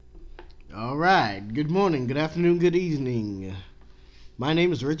All right. Good morning, good afternoon, good evening. My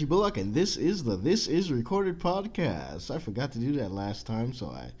name is Reggie Bullock, and this is the This Is Recorded podcast. I forgot to do that last time, so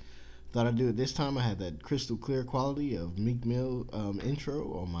I thought I'd do it this time. I had that crystal clear quality of Meek Mill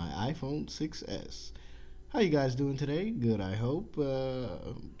intro on my iPhone 6S. How you guys doing today? Good, I hope.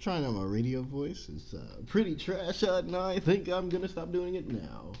 Trying out my radio voice. It's pretty trash, and I think I'm going to stop doing it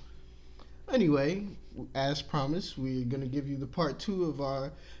now. Anyway, as promised, we're going to give you the part 2 of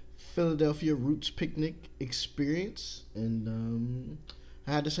our Philadelphia Roots Picnic experience. And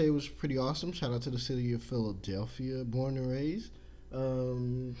I had to say it was pretty awesome. Shout out to the city of Philadelphia, born and raised.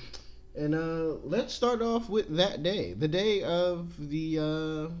 Let's start off with that day. The day of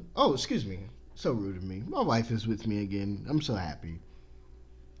the... excuse me. So rude of me. My wife is with me again. I'm so happy.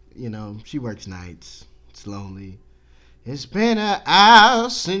 You know, she works nights. It's lonely. It's been an hour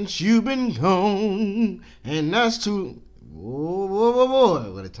since you've been gone, and that's too... Whoa, whoa, whoa,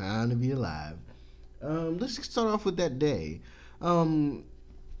 whoa. What a time to be alive. Let's start off with that day.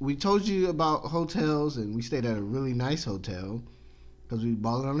 We told you about hotels, and we stayed at a really nice hotel, because we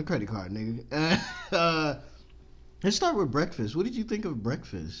balled on a credit card, nigga. Let's start with breakfast. What did you think of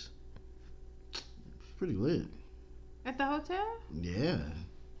breakfast? It's pretty lit. At the hotel? Yeah.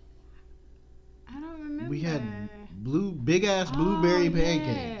 I don't remember. We had big ass blueberry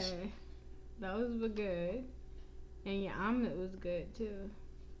pancakes. Those were good. And your omelet was good too.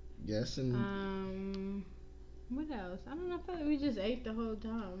 Yes, and what else? I don't know. I feel like we just ate the whole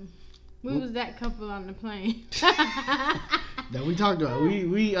time. We was that couple on the plane. That we talked about.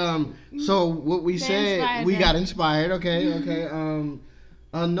 We so what we said, we got inspired. Okay.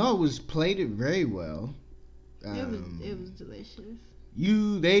 No, it was plated very well. It was delicious.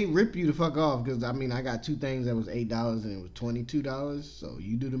 They rip you the fuck off because I got two things that was $8 and it was $22. So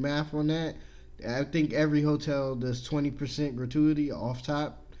you do the math on that. I think every hotel does 20% gratuity off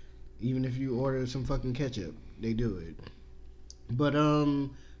top, even if you order some fucking ketchup, they do it. But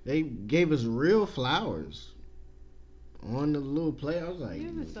they gave us real flowers on the little plate. I was like,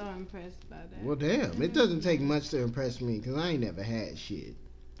 you were so impressed by that. Well, damn, it doesn't take much to impress me because I ain't never had shit.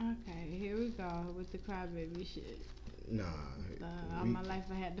 Okay, here we go with the crybaby shit. Nah. All my life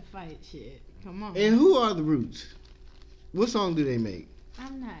I had to fight shit. Come on. And who are the Roots? What song do they make?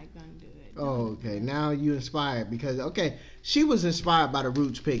 I'm not gonna do it. Oh, okay. Now you inspired because she was inspired by the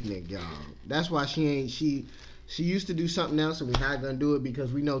Roots Picnic, y'all. That's why she used to do something else, and we're not gonna do it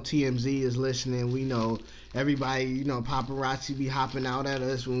because we know TMZ is listening. We know everybody, paparazzi be hopping out at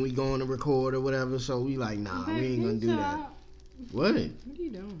us when we going to record or whatever. So we like, nah, we ain't gonna do that. What? What are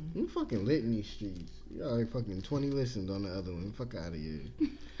you doing? You fucking lit in these streets. You already fucking 20 listens on the other one. Fuck out of here.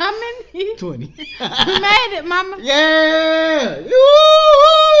 How many? 20. You made it, mama. Yeah! Woo!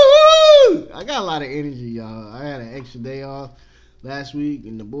 I got a lot of energy, y'all. I had an extra day off last week,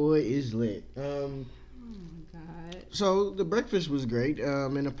 and the boy is lit. Oh my God. So the breakfast was great.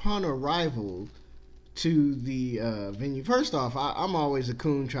 And upon arrival to the venue, first off, I'm always a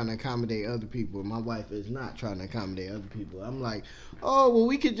coon trying to accommodate other people. My wife is not trying to accommodate other people. I'm like, oh, well,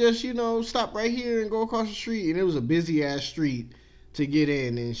 we could just, stop right here and go across the street. And it was a busy ass street to get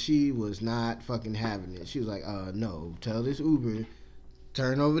in, and she was not fucking having it. She was like, no, tell this Uber,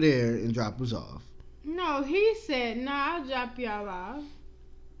 turn over there and drop us off. No, he said, no, I'll drop y'all off.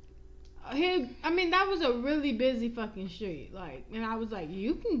 That was a really busy fucking street. And I was like,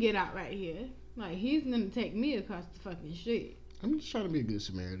 you can get out right here. He's gonna take me across the fucking street. I'm just trying to be a good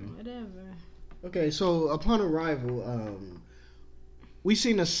Samaritan. Whatever. Okay, so upon arrival, we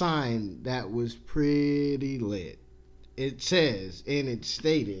seen a sign that was pretty lit. It says, and it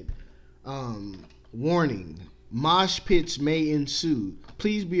stated, warning, mosh pits may ensue.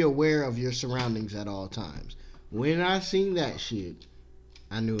 Please be aware of your surroundings at all times. When I seen that shit,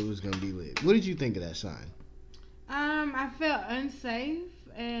 I knew it was gonna be lit. What did you think of that sign? I felt unsafe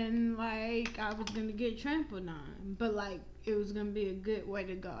and I was gonna get trampled on, but it was gonna be a good way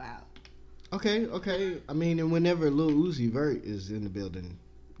to go out. Okay. And whenever Lil Uzi Vert is in the building,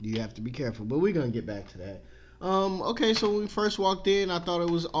 you have to be careful. But we're gonna get back to that. Okay, so when we first walked in, I thought it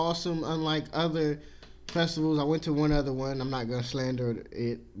was awesome. Unlike other festivals, I went to one other one. I'm not gonna slander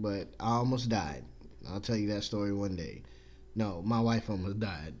it, but I almost died. I'll tell you that story one day. No, my wife almost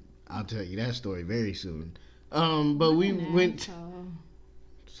died. I'll tell you that story very soon. But we went.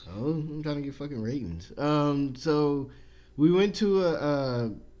 So I'm trying to get fucking ratings. So we went to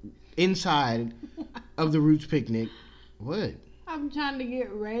a inside of the Roots Picnic. What? I'm trying to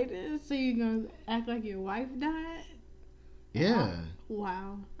get ratings, so you gonna act like your wife died? Yeah.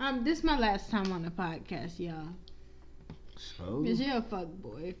 Wow. This is my last time on the podcast, y'all. So? Cause you're a fuck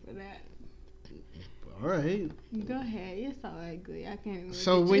boy for that. All right. Go ahead. You're so ugly. I can't even.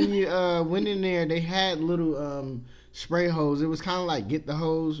 So when you went in there, they had little spray hose. It was kind of like get the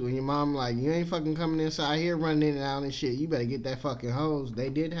hose. When your mom like, you ain't fucking coming inside here running in and out and shit. You better get that fucking hose. They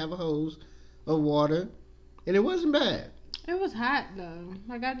did have a hose of water, and it wasn't bad. It was hot though.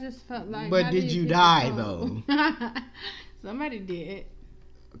 Like I just felt like. But did you die though? Somebody did.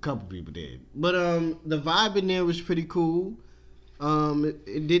 A couple people did. But the vibe in there was pretty cool.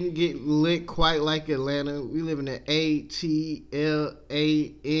 It didn't get lit quite like Atlanta. We live in the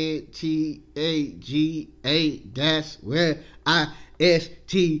ATLANTAGA. That's where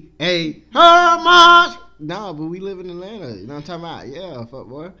ISTA Hermas. Nah, but we live in Atlanta. You know what I'm talking about? Yeah, fuck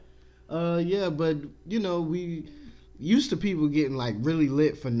boy. Yeah, but you know we used to people getting like really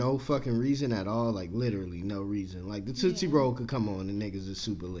lit for no fucking reason at all. Like literally no reason. Like the Tootsie Roll could come on and niggas is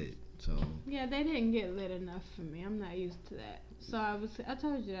super lit. So yeah, they didn't get lit enough for me. I'm not used to that. So I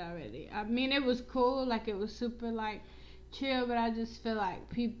told you that already. I mean, it was cool, like it was super like chill, but I just feel like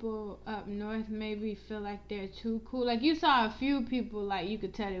people up north maybe feel like they're too cool. Like you saw a few people, like you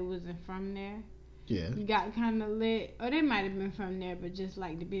could tell they wasn't from there. yeah. Got kind of lit, or they might have been from there, but just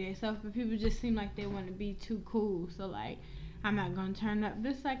like to be themselves. But people just seem like they want to be too cool. So like, I'm not gonna turn up.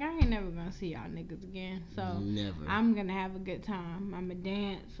 Just like I ain't never gonna see y'all niggas again. So Never. I'm gonna have a good time. I'ma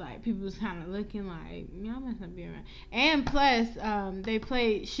dance. Like people was kind of looking like y'all must not be around. And plus, they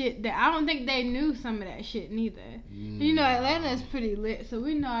played shit that I don't think they knew some of that shit neither. You know, Atlanta's pretty lit, so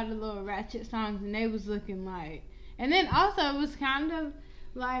we know all the little ratchet songs, and they was looking like. And then also it was kind of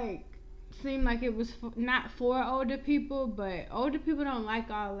like seemed like it was not for older people, but older people don't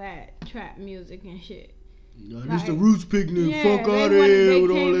like all that trap music and shit. Nah, like, this the Roots picnic. Yeah, fuck out of here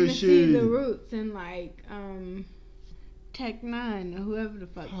with all that to shit. See the Roots and like Tech Nine or whoever the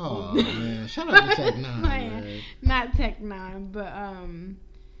fuck. Oh man, shout out to Tech Nine. Man. Not Tech Nine, but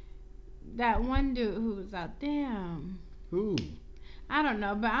that one dude who was out there. Who? I don't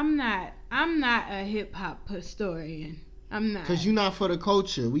know, but I'm not a hip hop historian. I'm not. Cause you're not for the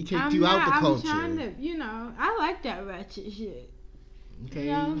culture. We kicked you out the culture. I'm trying to, I like that ratchet shit. Okay.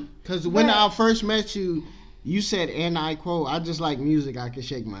 You know? Cause when I first met you, you said, and I quote, I just like music I can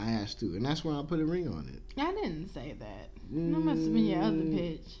shake my ass to. And that's when I put a ring on it. I didn't say that. That must have been your other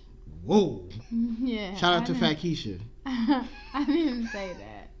pitch. Whoa. Yeah. Shout out to Fat Keisha. I didn't say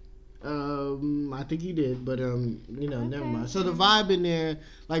that. I think you did, but Okay. never mind. So the vibe in there,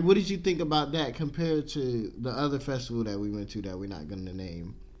 like, what did you think about that compared to the other festival that we went to that we're not gonna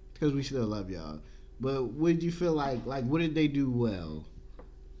name, because we still love y'all. But what did you feel like? Like, what did they do well,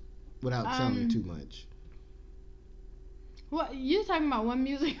 without telling too much? What you talking about? One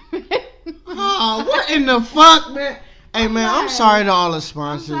music? Oh, what in the fuck, man? Hey, man, I'm sorry to all the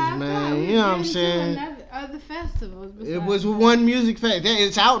sponsors, man. You know what I'm saying? Other festivals. It was one music fest.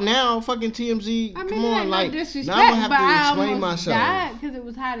 It's out now. Fucking TMZ. I mean, come on, like, no disrespect, now I'm gonna have to explain myself. myself. I almost died because it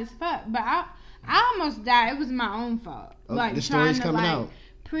was hot as fuck. But I almost died. It was my own fault. Oh, like the story's trying to coming out.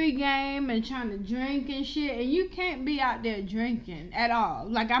 Pre-game and trying to drink and shit, and you can't be out there drinking at all.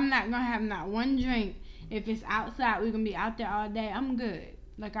 Like I'm not gonna have not one drink if it's outside. We're gonna be out there all day. I'm good.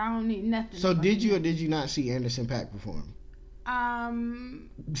 Like I don't need nothing. So did you or did you not see Anderson .Paak perform?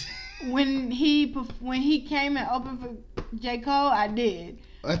 When he came and opened for J. Cole, I did.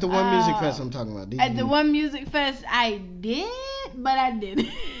 At the one music fest I'm talking about. At the one music fest, I did, but I didn't.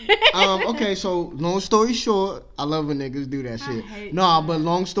 Okay, so long story short, I love when niggas do that shit. That. But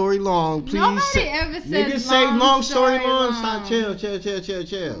long story long, please. Nobody ever says niggas say long story long. Stop, chill.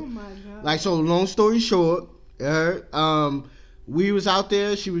 Oh my god. Like, so long story short, we was out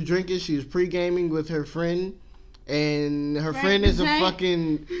there. She was drinking. She was pre-gaming with her friend, and her friend is a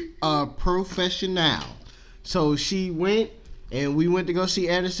fucking professional. So she went. And we went to go see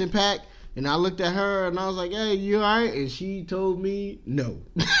Anderson .Paak, and I looked at her and I was like, "Hey, you alright?" And she told me no.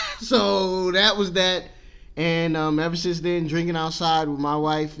 So that was that. And ever since then, drinking outside with my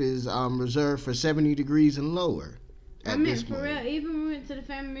wife is reserved for 70 degrees and lower. This for real. Even when we went to the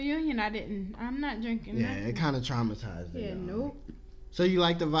family reunion, I'm not drinking. Yeah, nothing. it kind of traumatized me. Yeah, nope. So you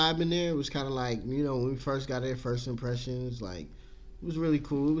like the vibe in there? It was kind of like, when we first got there, first impressions, like. It was really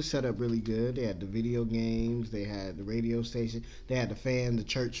cool. It was set up really good. They had the video games. They had the radio station. They had the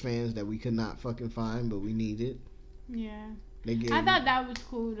church fans that we could not fucking find, but we needed. Yeah. I thought that was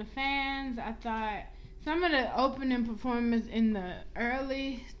cool. The fans, I thought some of the opening performers in the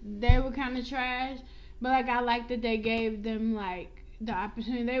early, they were kind of trash. But, like, I liked that they gave them, like, the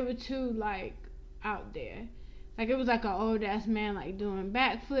opportunity. They were too, like, out there. Like, it was like an old-ass man, like, doing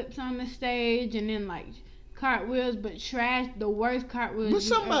backflips on the stage and then, like, cartwheels, but trash, the worst cartwheels. But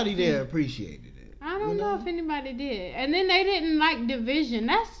somebody there appreciated it. I don't know if anybody did. And then they didn't like Division.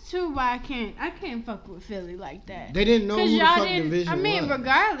 That's too why I can't fuck with Philly like that. They didn't know who the fuck Division was. I mean,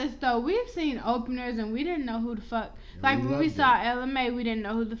 regardless though, we've seen openers and we didn't know who the fuck. Like when we saw LMA, we didn't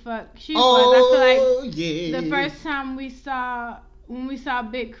know who the fuck she was. I feel like the first time when we saw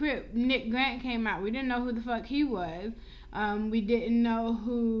Big Crip, Nick Grant came out. We didn't know who the fuck he was. We didn't know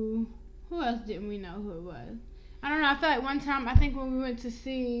who else didn't we know who it was? I don't know. I feel like one time, I think when we went to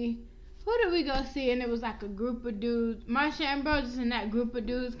see, who did we go see? And it was like a group of dudes. Marsha Ambrosius and that group of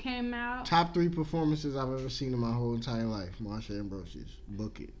dudes came out. Top 3 performances I've ever seen in my whole entire life. Marsha Ambrosius.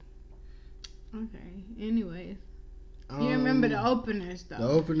 Book it. Okay. Anyways. You remember the openers, though. The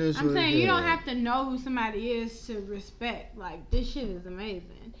openers I'm saying you don't have to know who somebody is to respect. Like, this shit is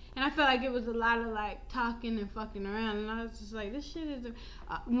amazing. And I feel like it was a lot of, like, talking and fucking around. And I was just like, this shit is...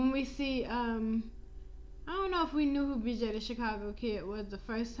 when we see... I don't know if we knew who BJ the Chicago Kid was the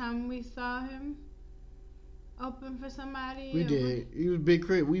first time we saw him open for somebody. We did. He was Big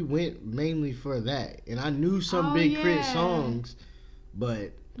Crit. We went mainly for that. And I knew some Big Crit songs,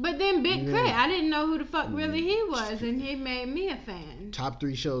 but... But then Big Crit, I didn't know who the fuck really he was, and he made me a fan. Top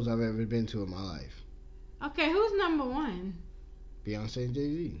 3 shows I've ever been to in my life. Okay, who's number 1? Beyonce and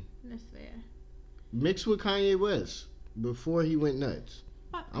Jay-Z. That's fair. Mixed with Kanye West before he went nuts.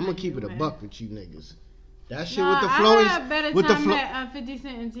 I'm gonna keep it a buck with you niggas. That shit with the flow is... I had a better time at 50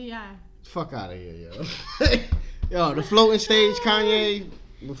 Cent and T.I. Fuck out of here, yo. Yo, the floating stage Kanye...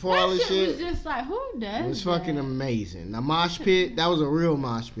 Before all this shit, was just like, who does? It was fucking amazing. The mosh pit, that was a real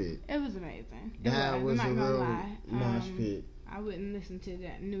mosh pit. It was amazing. That was a real mosh pit. I wouldn't listen to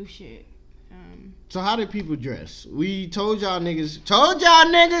that new shit. So how did people dress? We told y'all niggas it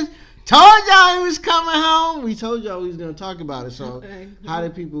was coming home. We told y'all we was gonna talk about it. So how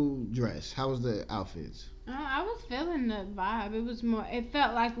did people dress? How was the outfits? I was feeling the vibe. It was more. It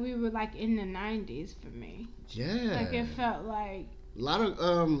felt like we were like in the 90s for me. Yeah. Like it felt like. A lot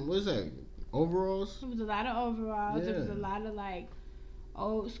of what is that? Overalls? It was a lot of overalls. Yeah. It was a lot of like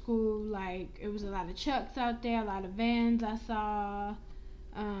old school, like it was a lot of Chucks out there, a lot of Vans I saw.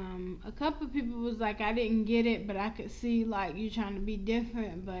 A couple of people was like, I didn't get it, but I could see like you trying to be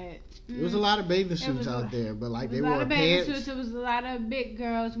different, but there was a lot of bathing suits out there, but like they wore pants. Bathing suits. It was a lot of big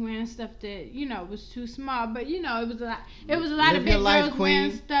girls wearing stuff that was too small, but it was a lot. It was a lot of big girls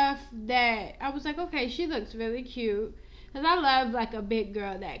wearing stuff that I was like, okay, she looks really cute. Cause I love like a big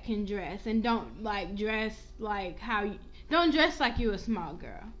girl that can dress and don't like dress like don't dress like you a small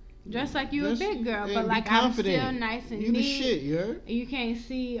girl. Dress like you a big girl, but like I'm still nice and neat. You the shit, you heard? You can't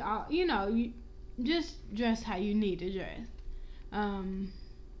see all, you just dress how you need to dress.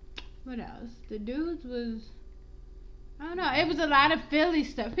 What else? The dudes was, I don't know. It was a lot of Philly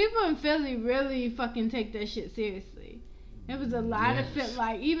stuff. People in Philly really fucking take that shit seriously. It was a lot of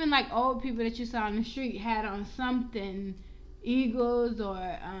like even like old people that you saw on the street had on something, Eagles or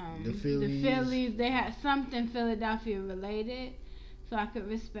the Phillies. They had something Philadelphia related, so I could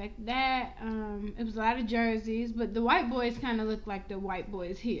respect that. It was a lot of jerseys, but the white boys kind of look like the white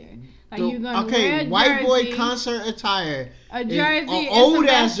boys here. Like you're gonna wear a white jersey, boy concert attire. A jersey, old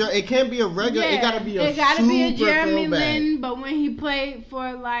ass jersey. It can't be a regular. Yeah, it gotta be it gotta be a Jeremy Lin, but when he played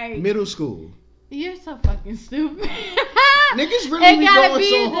for like middle school. You're so fucking stupid. Niggas really be going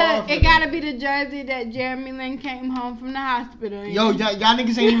so hard. It gotta be the jersey that Jeremy Lin came home from the hospital in. Yo, y'all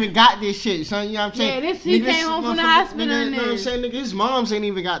niggas ain't even got this shit, son. You know what I'm saying? Yeah, he came home from the hospital in. You know what I'm saying, nigga? His moms ain't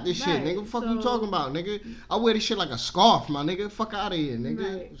even got this shit, nigga. What the fuck you talking about, nigga? I wear this shit like a scarf, my nigga. Fuck out of here,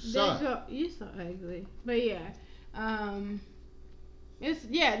 nigga. Right. You so ugly. But yeah.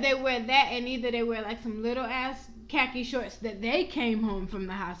 They wear that, and either they wear like some little ass khaki shorts that they came home from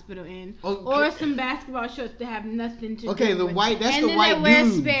the hospital in, or some basketball shorts that have nothing to do with it. That's the white dudes. And then they wear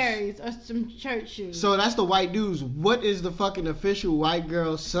Sperry's or some church shoes. So that's the white dudes. What is the fucking official white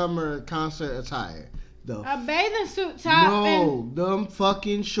girl summer concert attire? A bathing suit top. Them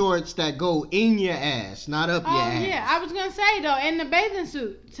fucking shorts that go in your ass, not up your ass. Oh yeah, I was gonna say though, and the bathing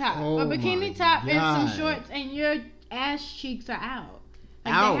suit top, a bikini top, and some shorts, and your ass cheeks are out.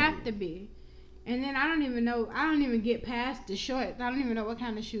 Like they have to be. And then I don't even get past the shorts. I don't even know what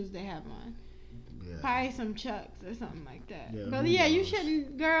kind of shoes they have on. Yeah. Probably some Chucks or something like that. Yeah, but yeah, you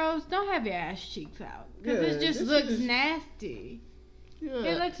shouldn't, girls, don't have your ass cheeks out. Because it just looks nasty. Yeah.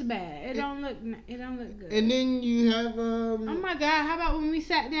 It looks bad. It don't look good. And then you have oh my God, how about when we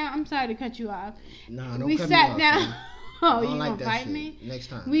sat down? I'm sorry to cut you off. Nah, don't cut me off. Down. Oh, you like gonna fight me?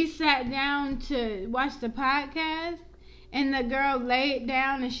 Next time. We sat down to watch the podcast. And the girl laid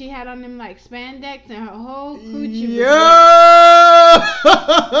down and she had on them like spandex and her whole coochie was wet.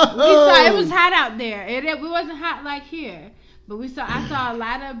 We saw it was hot out there. It wasn't hot like here. I saw a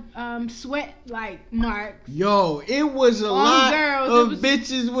lot of sweat like marks. Yo, it was a lot of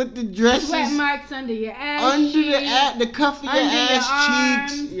bitches with the dresses. Sweat marks under your ass cheeks, the cuff of your ass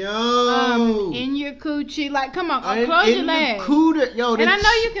cheeks. Yo. In your coochie. Like, come on, close your legs. Yo, and I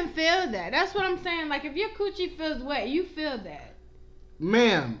know you can feel that. That's what I'm saying. Like, if your coochie feels wet, you feel that.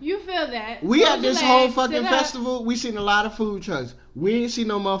 Ma'am. You feel that. We at this whole fucking festival, we seen a lot of food trucks. We ain't seen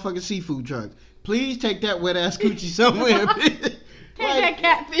no motherfucking seafood trucks. Please take that wet ass coochie somewhere. Take that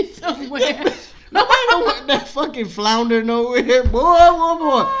catfish somewhere. Nobody don't want that fucking flounder nowhere. Boy.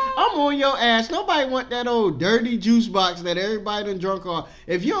 I'm on your ass. Nobody want that old dirty juice box that everybody done drunk on.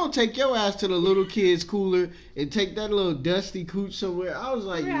 If you don't take your ass to the little kids cooler and take that little dusty cooch somewhere, I was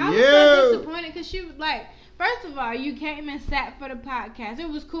like, I was so disappointed because she was like, first of all, you came and sat for the podcast. It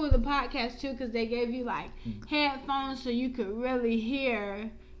was cool, the podcast, too, because they gave you, like, headphones so you could really hear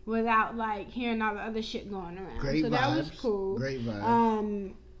without, like, hearing all the other shit going around. Great so vibes. That was cool. Great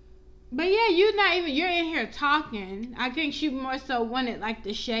vibes. But, yeah, you're in here talking. I think she more so wanted, like,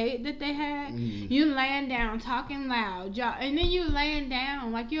 the shade that they had. You laying down, talking loud. And then you laying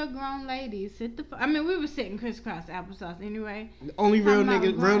down like you're a grown lady. I mean, we were sitting crisscross applesauce anyway. Only real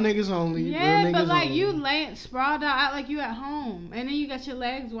niggas only. Yeah, real but like only. you laying sprawled out like you at home, and then you got your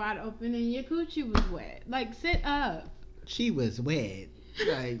legs wide open and your coochie was wet. Like, sit up. She was wet.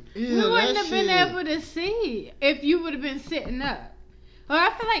 Like, we wouldn't have been able to see if you would have been sitting up. Well,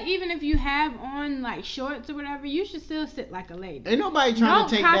 I feel like even if you have on like shorts or whatever, you should still sit like a lady. Ain't nobody trying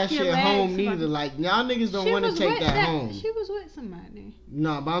to take that shit home neither. Like, y'all niggas don't want to take that home. She was with somebody.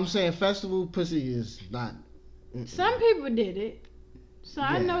 No, but I'm saying festival pussy is not. Some people did it. So yeah.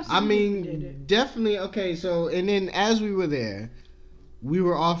 I know some people did it. Definitely. Okay, so, and then as we were there, we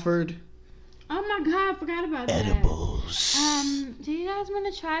were offered. Oh my God, I forgot about edibles. Edibles. Do you guys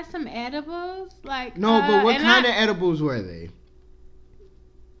want to try some edibles? Like, no, but what kind of edibles were they?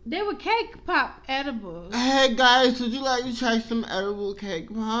 They were cake pop edibles. Hey guys, would you like to try some edible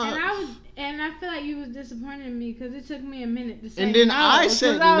cake pop? And I feel like you was disappointed in me because it took me a minute to say no. And then I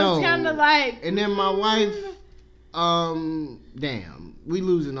said no. I was kind of like. And then my wife, damn, we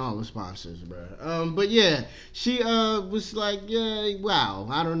losing all the sponsors, bro. But yeah, she was like, yeah, wow,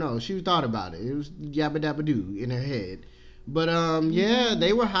 I don't know. She thought about it. It was yabba dabba doo in her head. But yeah,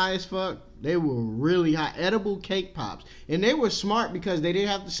 they were high as fuck. They were really high. Edible cake pops. And they were smart because they didn't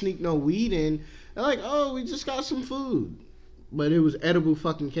have to sneak no weed in. They're like, oh, we just got some food. But it was edible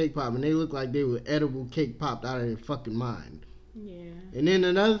fucking cake pop. And they looked like they were edible cake popped out of their fucking mind. Yeah. And then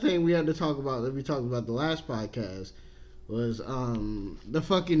another thing we had to talk about that we talked about the last podcast was the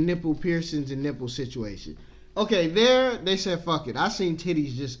fucking nipple piercings and nipple situation. Okay, there they said fuck it. I seen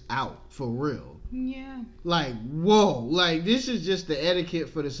titties just out for real. Yeah. Like, whoa. Like, this is just the etiquette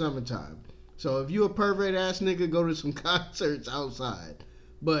for the summertime. So if you a pervert ass nigga, go to some concerts outside.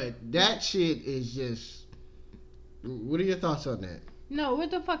 But that shit is just. What are your thoughts on that? No,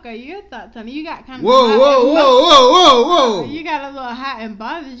 what the fuck are your thoughts on it? You got kind of. Whoa. You got a little hot and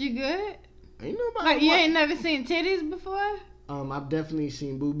bothered. You good? Ain't nobody. Like, you ain't never seen titties before? I've definitely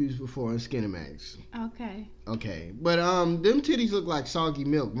seen boobies before in Skinemax. Okay. But them titties look like soggy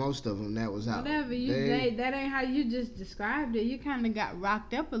milk. Most of them that was out. Whatever that ain't how you just described it. You kind of got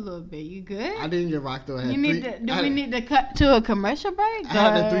rocked up a little bit. You good? I didn't get rocked up. Do we need to cut to a commercial break? I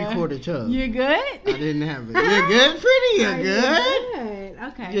had a 3/4 chub. You good? I didn't have it. You're good, pretty. You're good.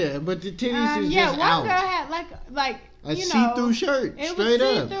 Okay. Yeah, but the titties is just out. Yeah, one girl had like. A see-through shirt, it straight was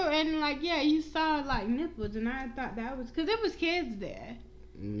up. See-through and like, yeah, you saw like nipples, and I thought that was because it was kids there.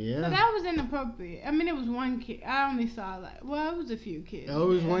 Yeah. So that was inappropriate. I mean, it was one kid. I only saw it was a few kids. It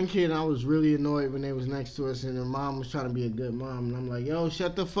was one kid, and I was really annoyed when they was next to us, and their mom was trying to be a good mom, and I'm like, yo,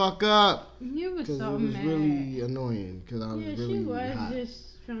 shut the fuck up. You was so mad. It was really annoying because I was really she was hot. just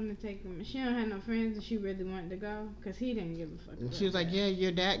trying to take him. She don't have no friends, and she really wanted to go because he didn't give a fuck. And she was like, yeah,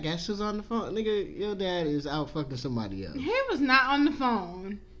 your dad, guess who's on the phone? Nigga, your dad is out fucking somebody else. He was not on the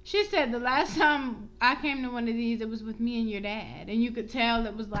phone. She said the last time I came to one of these, it was with me and your dad, and you could tell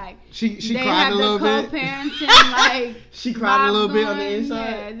it was like she cried a little bit. Co-parenting, like she cried a little bit on the inside.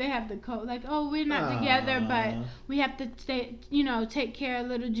 Yeah, they have like, oh, we're not together, but we have to stay, take care of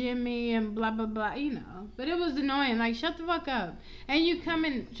little Jimmy and blah blah blah, But it was annoying. Like, shut the fuck up. And you come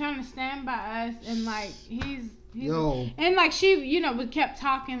in trying to stand by us, and like he's and like she, we kept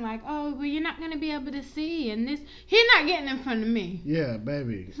talking like, oh, well, you're not gonna be able to see, and this, he's not getting in front of me. Yeah,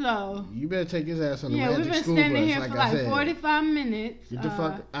 baby. So you better take his ass on the magic school bus. Yeah, we've been standing here like for like 45 minutes. Get the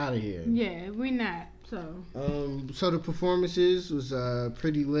fuck out of here. Yeah, we not. So. So the performances was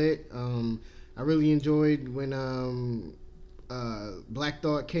pretty lit. I really enjoyed when Black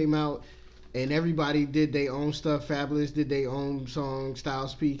Thought came out. And everybody did their own stuff. Fabulous did their own song.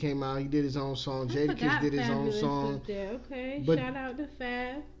 Styles P came out. He did his own song. Jadakiss did his own song. Okay, but shout out to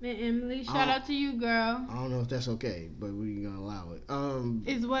Fab and Emily. Shout out to you, girl. I don't know if that's okay, but we're gonna allow it.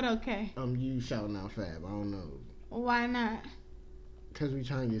 Is what okay? You shouting out Fab. I don't know. Why not? Because we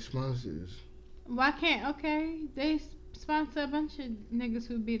trying to get sponsors. Why can't? Okay, they sponsor a bunch of niggas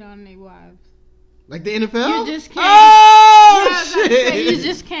who beat on their wives. Like the NFL? You just can't. Oh, shit. You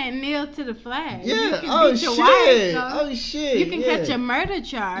just can't kneel to the flag. Yeah. You can Oh, beat your shit. wife, Oh, shit. You can catch a murder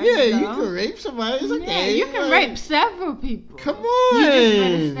charge. Yeah, though. you can rape somebody. It's okay. Yeah, you can rape several people. Come on. You just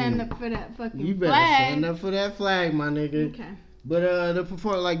better stand up for that fucking flag. You better stand up for that flag, my nigga. Okay. But the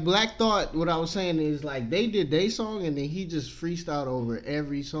performer, like Black Thought, what I was saying is like they did their song and then he just freestyled over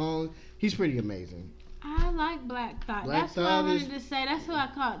every song. He's pretty amazing. I like Black Thought. That's what I wanted to say. That's who I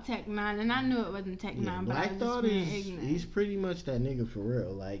called Tech Nine, and I knew it wasn't Tech Nine, but Black I Thought was is ignorant. he's pretty much that nigga for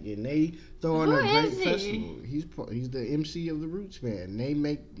real. Like, and they throw on Who a great is he? festival. He's the MC of the Roots Band. They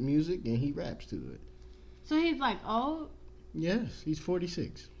make music and he raps to it. So he's like old. Yes, he's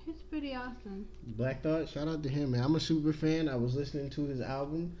 46. He's pretty awesome. Black Thought, shout out to him, man. I'm a super fan. I was listening to his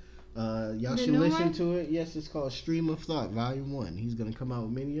album. Y'all The should new listen one? to it. Yes, it's called Stream of Thought, Volume 1. He's going to come out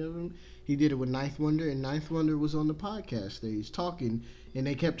with many of them. He did it with Ninth Wonder, and Ninth Wonder was on the podcast stage talking, and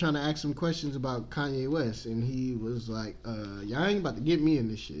they kept trying to ask him questions about Kanye West, and he was like, y'all ain't about to get me in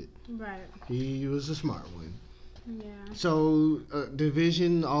this shit. Right. He was a smart one. Yeah. So,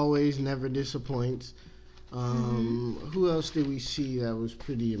 Division always never disappoints. Who else did we see that was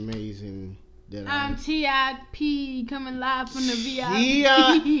pretty amazing? T.I.P. coming live from the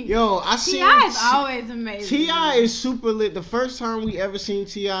VIP. Yo, I seen T.I. is always amazing. T.I. is super lit. The first time we ever seen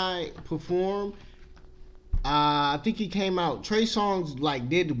T.I. perform, I think he came out. Trey Songz like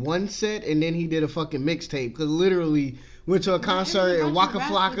did one set and then he did a fucking mixtape because literally went to a concert and Waka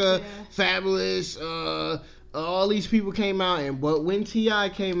Flocka, Fabulous, all these people came out. But when T.I.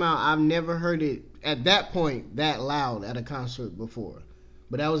 came out, I've never heard it at that point that loud at a concert before.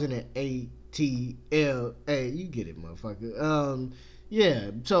 But that was in an ATLA. You get it, motherfucker.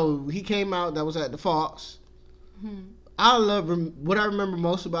 Yeah. So he came out. That was at the Fox. What I remember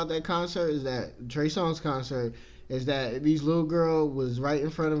most about that concert is that Trey Songz concert is that this little girl was right in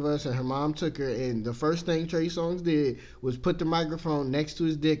front of us and her mom took her, and the first thing Trey Songz did was put the microphone next to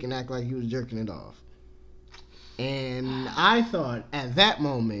his dick and act like he was jerking it off. And I thought at that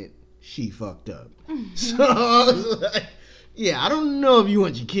moment she fucked up. So I was like, yeah, I don't know if you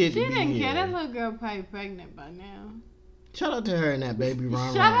want your kid to be here. She didn't care. That little girl probably pregnant by now. Shout out to her and that baby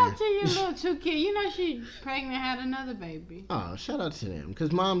Ron. Shout out to your little two kid. You know she pregnant, had another baby. Oh, shout out to them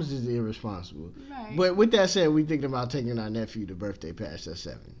because moms is irresponsible. Right. But with that said, we thinking about taking our nephew to birthday pass at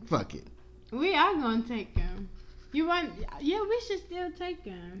 7. Fuck it. We are gonna take him. You want? Yeah, we should still take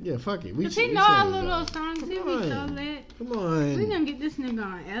him. Yeah, fuck it. Cause he know our little songs. He be so lit. Come on. We gonna get this nigga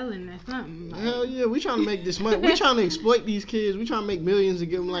on Ellen or something. Like. Hell yeah, we trying to make this money. We trying to exploit these kids. We trying to make millions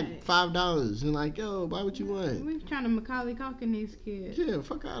and give them like $5 and like, yo, buy what you want. We trying to Macaulay Culkin these kids. Yeah,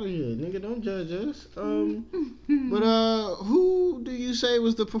 fuck out of here, nigga. Don't judge us. But who do you say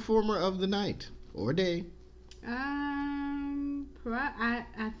was the performer of the night or day?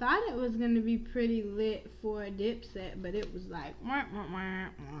 I thought it was gonna be pretty lit for Dipset, but it was like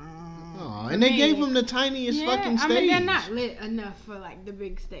Oh, and they gave him the tiniest fucking stage. I mean, they're not lit enough for like the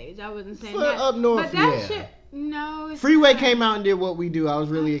big stage. I wasn't saying for that. Up north, but that yeah. shit, no. It's Freeway not. came out and did What We Do. I was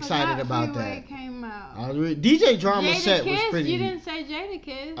really excited about Freeway that. Came out. DJ Drama's set was Jadakiss, pretty. You didn't say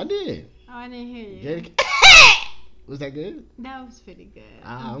Jadakiss. I did. Oh, I didn't hear you. Was that good? That was pretty good.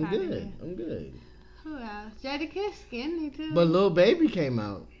 I'm good. I'm good. Who else? Jadakiss skinny too. But Lil Baby came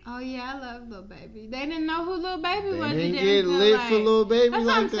out. Oh yeah, I love Lil Baby. They didn't know who Lil Baby was. They didn't get lit for Lil Baby that's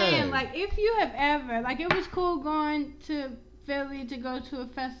like what I'm that. saying. Like if you have ever, like it was cool going to Philly to go to a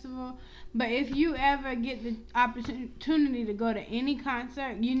festival, but if you ever get the opportunity to go to any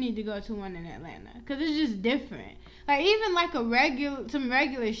concert, you need to go to one in Atlanta because it's just different. Like even like some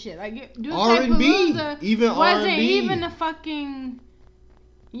regular shit. Like R&B, even wasn't R&B. even a fucking.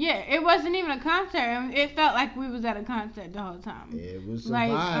 Yeah, it wasn't even a concert. It felt like we was at a concert the whole time. It was a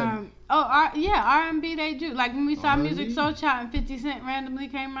like, vibe. R&B they do. Like when we saw R&B. Music Soul Child and 50 Cent randomly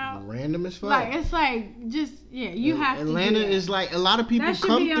came out. Random as fuck. Like it's like just you have to. Atlanta do that. is like a lot of people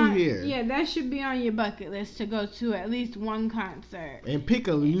come through here. Yeah, that should be on your bucket list to go to at least one concert. And pick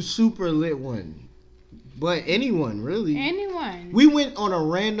a you super lit one. But anyone, really. Anyone. We went on a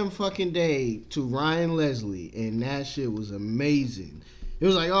random fucking day to Ryan Leslie, and that shit was amazing. It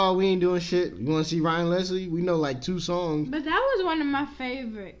was like, oh, we ain't doing shit. You want to see Ryan Leslie? We know like 2 songs. But that was one of my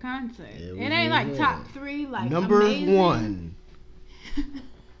favorite concerts. It ain't like top 3, like number amazing. 1.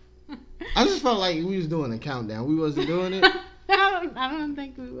 I just felt like we was doing a countdown. We wasn't doing it. I don't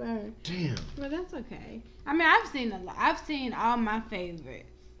think we were. Damn. But that's okay. I mean, I've seen a lot. I've seen all my favorites.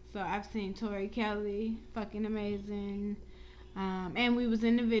 So I've seen Tori Kelly, fucking amazing. And we was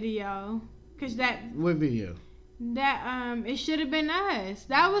in the video. Cause what video? It should have been us.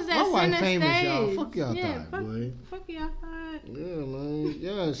 That was at My center wife famous, stage. y'all. Fuck y'all Yeah, thought, boy. fuck y'all thought. Yeah, man.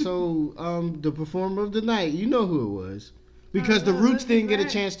 Yeah. So, the performer of the night, you know who it was, because the Roots didn't get a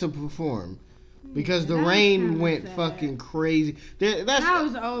chance to perform. Because the rain went fucking crazy. I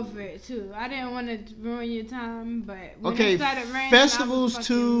was over it too. I didn't want to ruin your time, but when okay, it started raining, festivals I was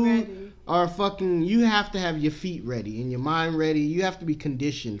too ready. Are fucking. You have to have your feet ready and your mind ready. You have to be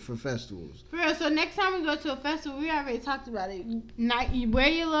conditioned for festivals. For real. So next time we go to a festival, we already talked about it. Nike, wear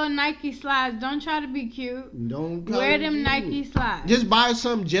your little Nike slides. Don't try to be cute. Don't wear them Nike slides. Just buy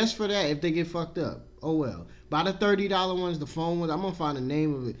some just for that. If they get fucked up, oh well. Buy the $30 ones, the foam ones. I'm gonna find the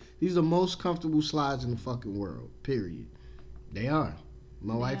name of it. These are the most comfortable slides in the fucking world. Period. They are.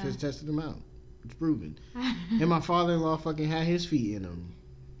 My wife has tested them out. It's proven. And my father-in-law fucking had his feet in them.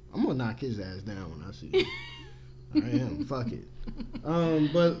 I'm gonna knock his ass down when I see it. I am. Fuck it.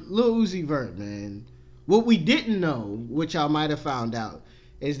 But Lil Uzi Vert, man. What we didn't know, which y'all might have found out,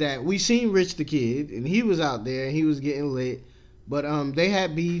 is that we seen Rich the Kid, and he was out there, and he was getting lit. But they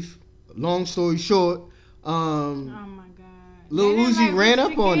had beef. Long story short. Oh my god. Lil Uzi ran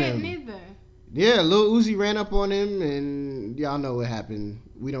up on him. Neither. Yeah, Lil Uzi ran up on him, and y'all know what happened.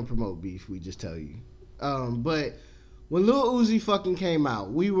 We don't promote beef, we just tell you. But when Lil Uzi fucking came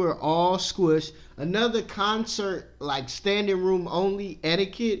out, we were all squished. Another concert, like standing room only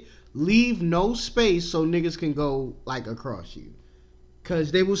etiquette, leave no space so niggas can go like across you.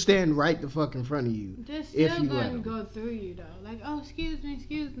 Cause they will stand right the fuck in front of you. They're still gonna go through you though. Like, oh, excuse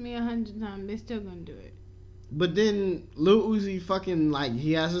me 100 times. They're still gonna do it. But then Lil Uzi fucking, like,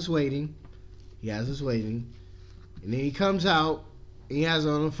 he has us waiting. And then he comes out. And he has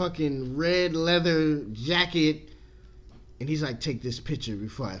on a fucking red leather jacket. And he's like, take this picture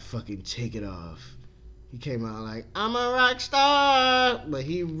before I fucking take it off. He came out like, I'm a rock star. But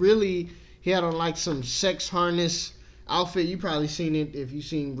he had on like some sex harness outfit. You probably seen it if you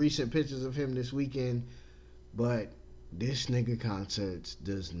seen recent pictures of him this weekend. But this nigga concerts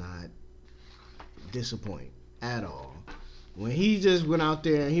does not disappoint at all. When he just went out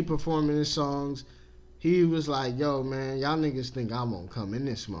there and he performing his songs, he was like, yo man, y'all niggas think I'm gonna come in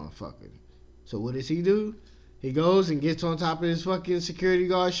this motherfucker. So what does he do? He goes and gets on top of his fucking security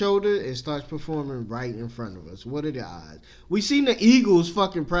guard shoulder and starts performing right in front of us. What are the odds? We seen the Eagles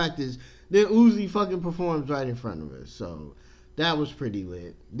fucking practice, then Uzi fucking performs right in front of us. So that was pretty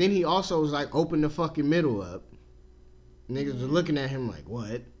lit. Then he also was like, open the fucking middle up. Niggas are looking at him like,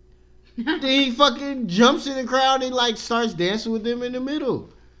 what? Then he fucking jumps in the crowd and like starts dancing with them in the middle.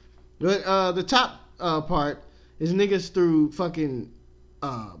 But the top part is niggas threw fucking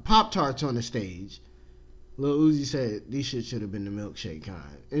Pop-Tarts on the stage. Lil Uzi said these shit should have been the milkshake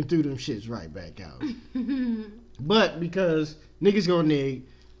kind and threw them shits right back out. But because niggas gonna nig,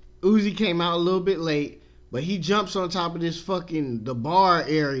 Uzi came out a little bit late, but he jumps on top of this fucking the bar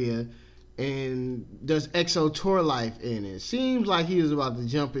area and does EXO Tour Life in it. Seems like he was about to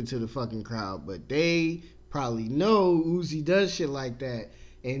jump into the fucking crowd, but they probably know Uzi does shit like that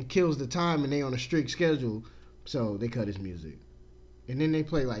and kills the time, and they on a strict schedule, so they cut his music. And then they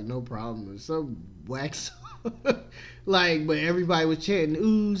play like No Problem or some whack song. Like, but everybody was chanting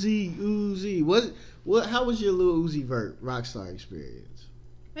Uzi, Uzi. How was your Lil Uzi Vert Rockstar experience?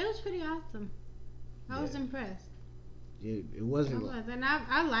 It was pretty awesome. I was impressed. It wasn't. And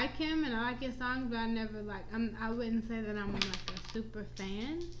I like him and I like his songs, but I wouldn't say that I'm like a super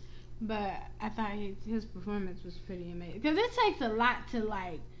fan. But I thought his performance was pretty amazing, because it takes a lot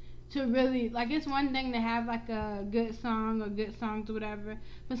to really, like, it's one thing to have like a good song or good songs or whatever,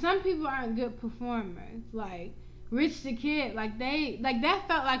 but some people aren't good performers. Like Rich the Kid, that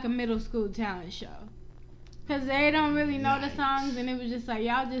felt like a middle school talent show. Because they don't really know the songs, and it was just like,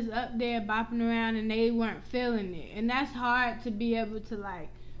 y'all just up there bopping around, and they weren't feeling it. And that's hard to be able to, like,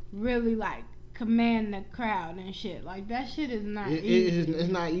 really, like, command the crowd and shit. Like, that shit is not easy. It's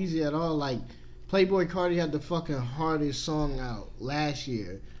not easy at all. Like, Playboi Carti had the fucking hardest song out last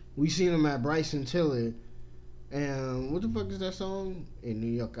year. We seen him at Bryson Tiller. And what the fuck is that song? In New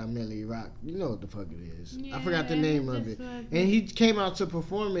York, I merely rock. You know what the fuck it is. Yeah, I forgot the name of it. And he came out to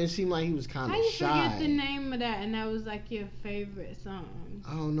perform, and it seemed like he was kind of shy. How you forget the name of that, and that was like your favorite song?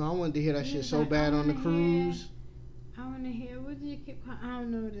 I don't know. I wanted to hear that shit so bad on the cruise. I want to hear. What did you keep calling? I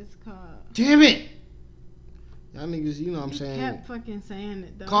don't know what it's called. Damn it! Y'all niggas, you know what I'm saying. Kept fucking saying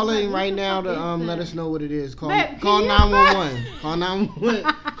it though. Call Like, in what right the now fuck to is let that? us know what it is. Call Babe, call can you 911. Call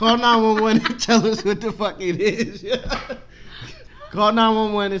 911. Call 911 and tell us what the fuck it is. Call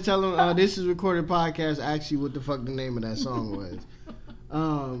 911 and tell them this is Recorded Podcast. Actually, what the fuck the name of that song was.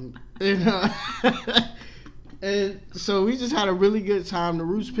 And so we just had a really good time. The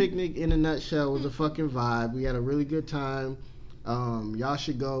Roots Picnic, in a nutshell, was a fucking vibe. We had a really good time. Y'all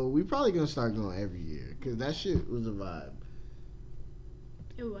should go. We probably gonna start going every year because that shit was a vibe.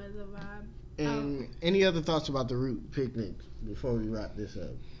 It was a vibe. And any other thoughts about the Root Picnic before we wrap this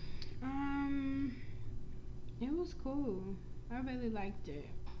up? It was cool. I really liked it.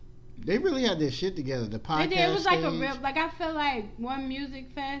 They really had their shit together. The podcast. They did. It was like a stage. real. Like I feel like One Music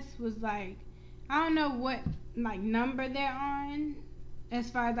Fest was like, I don't know what like number they're on, as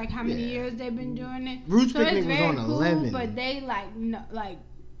far as like how many years they've been doing it. Roots so Picnic it's was very on cool, 11. but they like no, like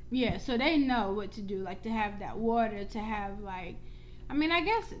yeah, so they know what to do. Like to have that water, to have like, I mean, I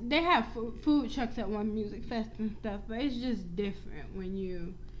guess they have food trucks at One Music Fest and stuff, but it's just different when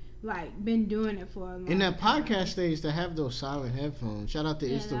you like been doing it for a long time. In that podcast stage, to have those silent headphones. Shout out to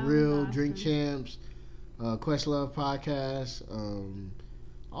It's the that was Real, awesome. Drink Champs, Questlove Podcast,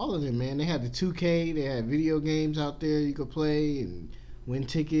 all of them, man. They had the 2K, they had video games out there you could play and win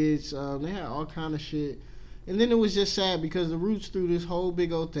tickets. They had all kind of shit. And then it was just sad because the Roots threw this whole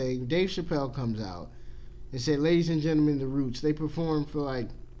big old thing. Dave Chappelle comes out and said, "Ladies and gentlemen, the Roots." They performed for like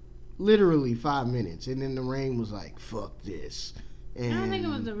literally 5 minutes, and then the rain was like, "Fuck this." And I don't think it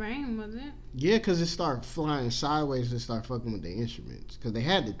was the rain, was it? yeah, because it started flying sideways and start fucking with the instruments. Because they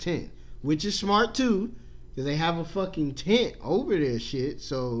had the tent, which is smart too, because they have a fucking tent over their shit.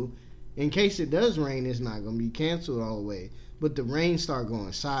 So in case it does rain, it's not going to be canceled all the way. But the rain start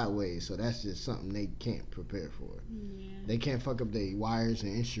going sideways, so that's just something they can't prepare for. Yeah. They can't fuck up their wires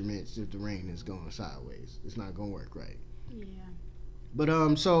and instruments if the rain is going sideways. It's not going to work right. Yeah.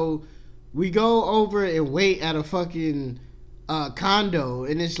 But so we go over and wait at a fucking condo,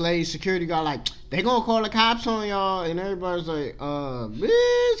 and this lady security guard like, they gonna call the cops on y'all, and everybody's like,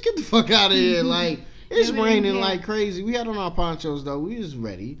 bitch, get the fuck out of here. Like, it's Yeah, raining like crazy. We had on our ponchos though. We was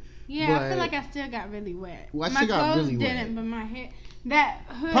ready. Yeah, I But- feel like I still got really wet. Well, I my still got clothes really didn't, wet. but my hair. That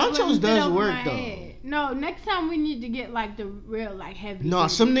hood Ponchos wouldn't fit does over work, my though. head. No, next time we need to get like the real like heavy. No,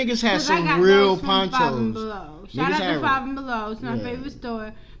 duty. some niggas had 'Cause I some got real those from Five and ponchos. Below. Niggas Shout out had- to Five and Below. It's my Yeah. favorite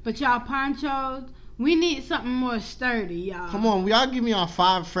store. But y'all ponchos, we need something more sturdy, y'all. Come on, y'all give me our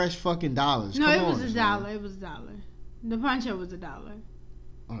 $5 fresh fucking dollars. No, Come it was on, $1. son. It was $1. The poncho was $1.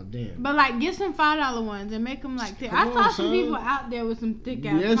 Oh damn. But like, get some $5 ones and make them like thick. Come I on, saw some son. people out there with some thick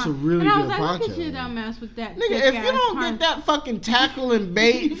ass. Yeah, some really and I was good like, look ponchos. at you, dumbass, with that. Nigga, thick if you ass don't poncho. get that fucking tackle and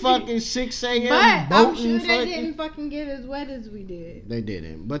bait fucking 6 a.m. But I'm boating sure they fucking. didn't fucking get as wet as we did. They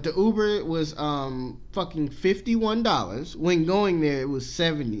didn't. But the Uber was fucking $51. When going there, it was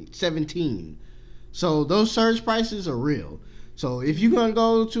 17. So those surge prices are real. So if you're gonna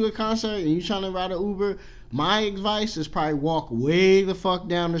go to a concert and you're trying to ride an Uber, my advice is probably walk way the fuck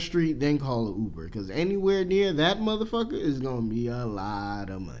down the street, then call an Uber. Because anywhere near that motherfucker is gonna be a lot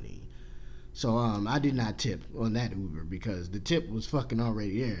of money. So I did not tip on that Uber because the tip was fucking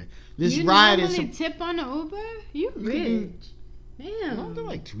already there. This You ride normally is tip on the Uber? You could rich. do- Damn. they're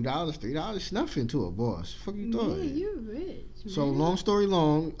like $2, $3. Nothing to a boss. Fuck you thought. Yeah, you rich. So man. long story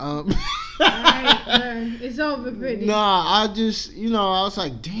long, Alright, it's over pretty. nah, I just, I was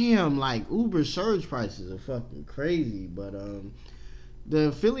like, damn, like Uber surge prices are fucking crazy. But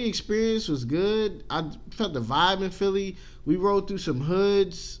the Philly experience was good. I felt the vibe in Philly. We rode through some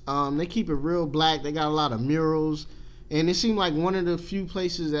hoods. They keep it real black. They got a lot of murals. And it seemed like one of the few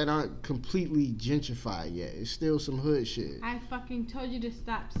places that aren't completely gentrified yet. It's still some hood shit. I fucking told you to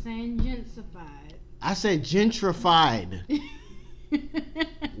stop saying gentrified. I said gentrified.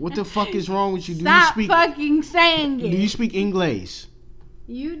 What the fuck is wrong with you? Stop fucking saying Do it. you speak English?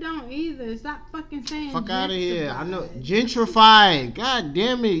 You don't either. Stop fucking saying Fuck out of here. I gentrified. know. Gentrified. God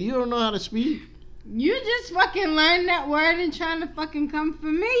damn it. You don't know how to speak? You just fucking learned that word and trying to fucking come for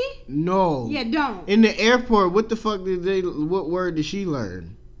me? No. Yeah, don't. In the airport, what the fuck what word did she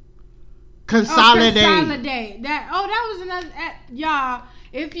learn? Consolidate. Consolidate. That was another y'all.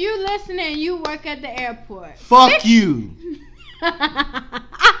 If you listening, you work at the airport. Fuck you.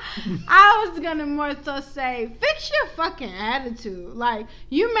 I was gonna more so say, fix your fucking attitude. Like,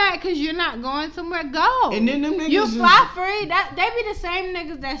 you mad because you're not going somewhere? Go. And then them niggas you is- fly free. They be the same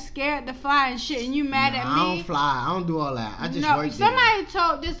niggas that scared to fly and shit, and you mad at I me? don't fly. I don't do all that. I just No, work there. somebody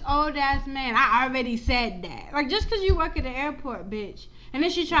told this old ass man, I already said that. Like, just because you work at the airport, bitch, And then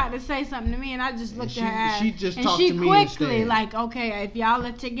she tried to say something to me, and I just looked at her ass. She just and talked she to me quickly, instead. like, okay, if y'all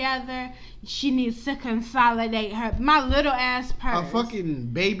are together, she needs to consolidate my little ass purse. A fucking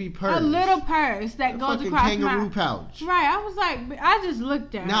baby purse. A little purse that goes fucking across kangaroo my pouch. Right, I was like, I just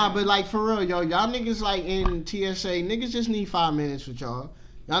looked at her. Nah, but like for real, yo, y'all niggas like in TSA, niggas just need 5 minutes with y'all.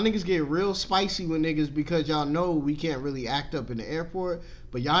 Y'all niggas get real spicy with niggas because y'all know we can't really act up in the airport,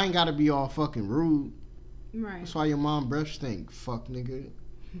 but y'all ain't gotta be all fucking rude. Right. That's why your mom breath stink, fuck nigga.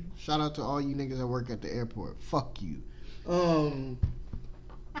 Shout out to all you niggas that work at the airport. Fuck you.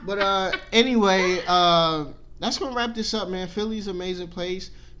 But anyway, that's gonna wrap this up, man. Philly's an amazing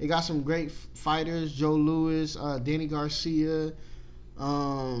place. It got some great fighters: Joe Louis, Danny Garcia,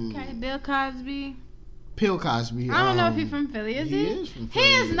 Okay, Bill Cosby. Bill Cosby. I don't know if he's from Philly. Is he? He is from Philly.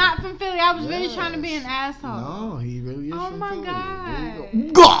 He is not from Philly. I was really Yes. trying to be an asshole. No, he really is Oh from my Philly. God. There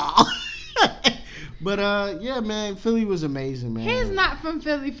you go. But yeah, man, Philly was amazing, man. He's not from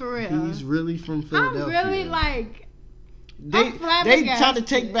Philly for real. He's really from Philadelphia. I'm really like. They I'm tried to flabbergasted.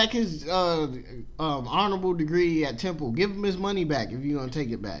 take back his honorable degree at Temple. Give him his money back if you're gonna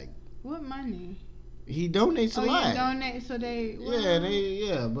take it back. What money? He donates a Oh, lot. you donate so they.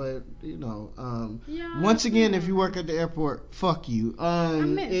 But you know, Yeah, once again, if you work at the airport, fuck you. I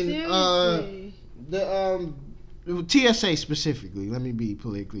meant seriously. The TSA specifically. Let me be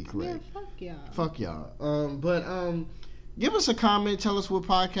politically Yeah, correct. fuck y'all. Fuck y'all. Give us a comment. Tell us what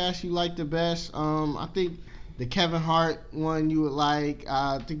podcast you like the best. I think the Kevin Hart one you would like.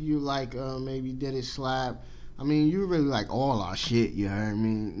 I think you would like maybe Did It Slap. I mean, you really like all our shit, you heard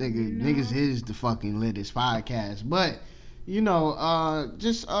me? Niggas is the fucking littest podcast. But, you know,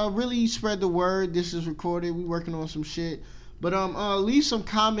 just really spread the word. This is recorded. We working on some shit. But leave some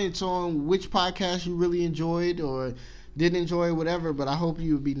comments on which podcast you really enjoyed or didn't enjoy, whatever. But I hope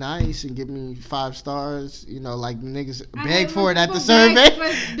you would be nice and give me 5 stars. You know, like niggas beg for it at the survey.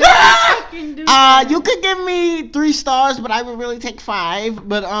 You could give me 3 stars, but I would really take 5.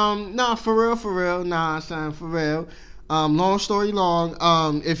 But nah, for real, nah, son, for real. Long story long.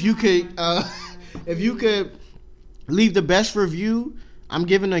 If you could leave the best review, I'm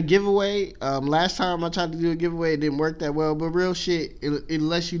giving a giveaway. Last time I tried to do a giveaway, it didn't work that well. But real shit,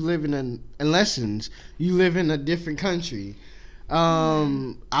 unless you live in you live in a different country.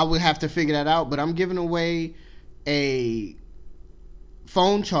 I would have to figure that out. But I'm giving away a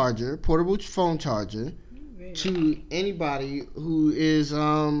phone charger, portable phone charger, to anybody who is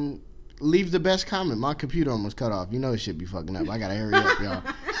leave the best comment. My computer almost cut off. You know it should be fucking up. I gotta hurry up, y'all.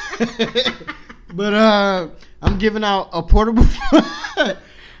 But I'm giving out a portable. I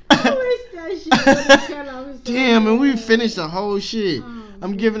wish that shit would've cut off so Damn, and we bad. finished the whole shit. Oh,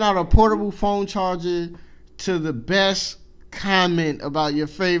 I'm giving out a portable phone charger to the best comment about your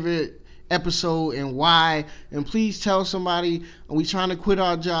favorite episode and why. And please tell somebody. We trying to quit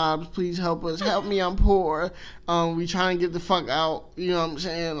our jobs. Please help us. Help me. I'm poor. We trying to get the fuck out. You know what I'm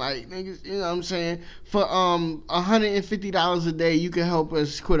saying? Like niggas. You know what I'm saying? For $150 a day, you can help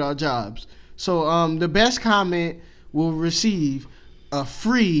us quit our jobs. So the best comment will receive a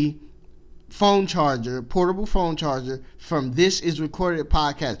free phone charger, portable phone charger from This Is Recorded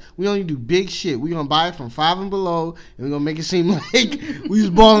podcast. We only do big shit. We gonna buy it from Five and Below, and we gonna make it seem like we was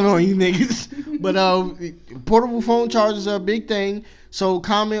balling on you niggas. But portable phone chargers are a big thing. So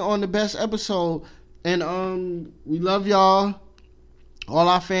comment on the best episode, and we love y'all. All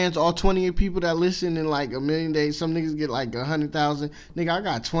our fans, all 20 people that listen in like a million days. Some niggas get like 100,000. Nigga, I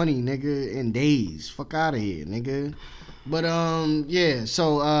got 20, nigga, in days. Fuck out of here, nigga. But yeah.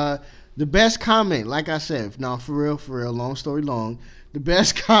 So the best comment, like I said, no, for real. Long story long. The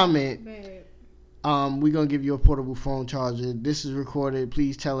best comment. Babe. We're gonna give you a portable phone charger. This is recorded.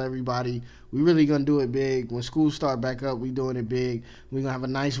 Please tell everybody. We really gonna do it big. When school start back up, we doing it big. We gonna have a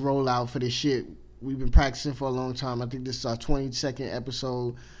nice rollout for this shit. We've been practicing for a long time. I think this is our 22nd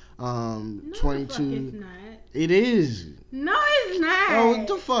episode. No, 22. the fuck it's not. It is. No, it's not. Oh, what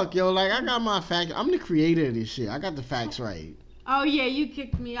the fuck, yo? Like, I got my facts. I'm the creator of this shit. I got the facts right. Oh yeah, you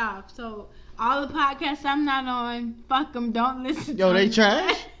kicked me off. So all the podcasts I'm not on, fuck them. Don't listen. Yo, to they them.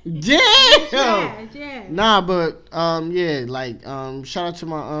 trash? They Damn! trash, yeah. Nah, but, yeah, like, shout out to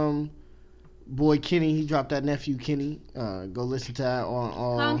my, boy Kenny. He dropped that Nephew Kenny. Go listen to that on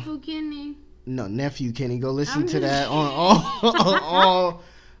all... Kung Fu Kenny. No, Nephew Kenny. Go listen I'm to just that on all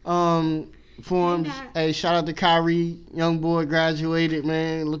forums. Okay. Hey, shout out to Kyrie, young boy, graduated,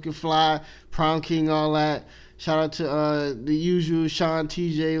 man, looking fly, prom king, all that. Shout out to the usual Sean,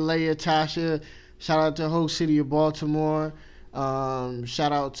 TJ, Leia, Tasha. Shout out to the whole city of Baltimore.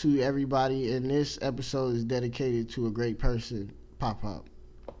 Shout out to everybody. And this episode is dedicated to a great person, Pop Up.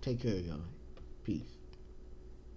 Take care, y'all. Peace.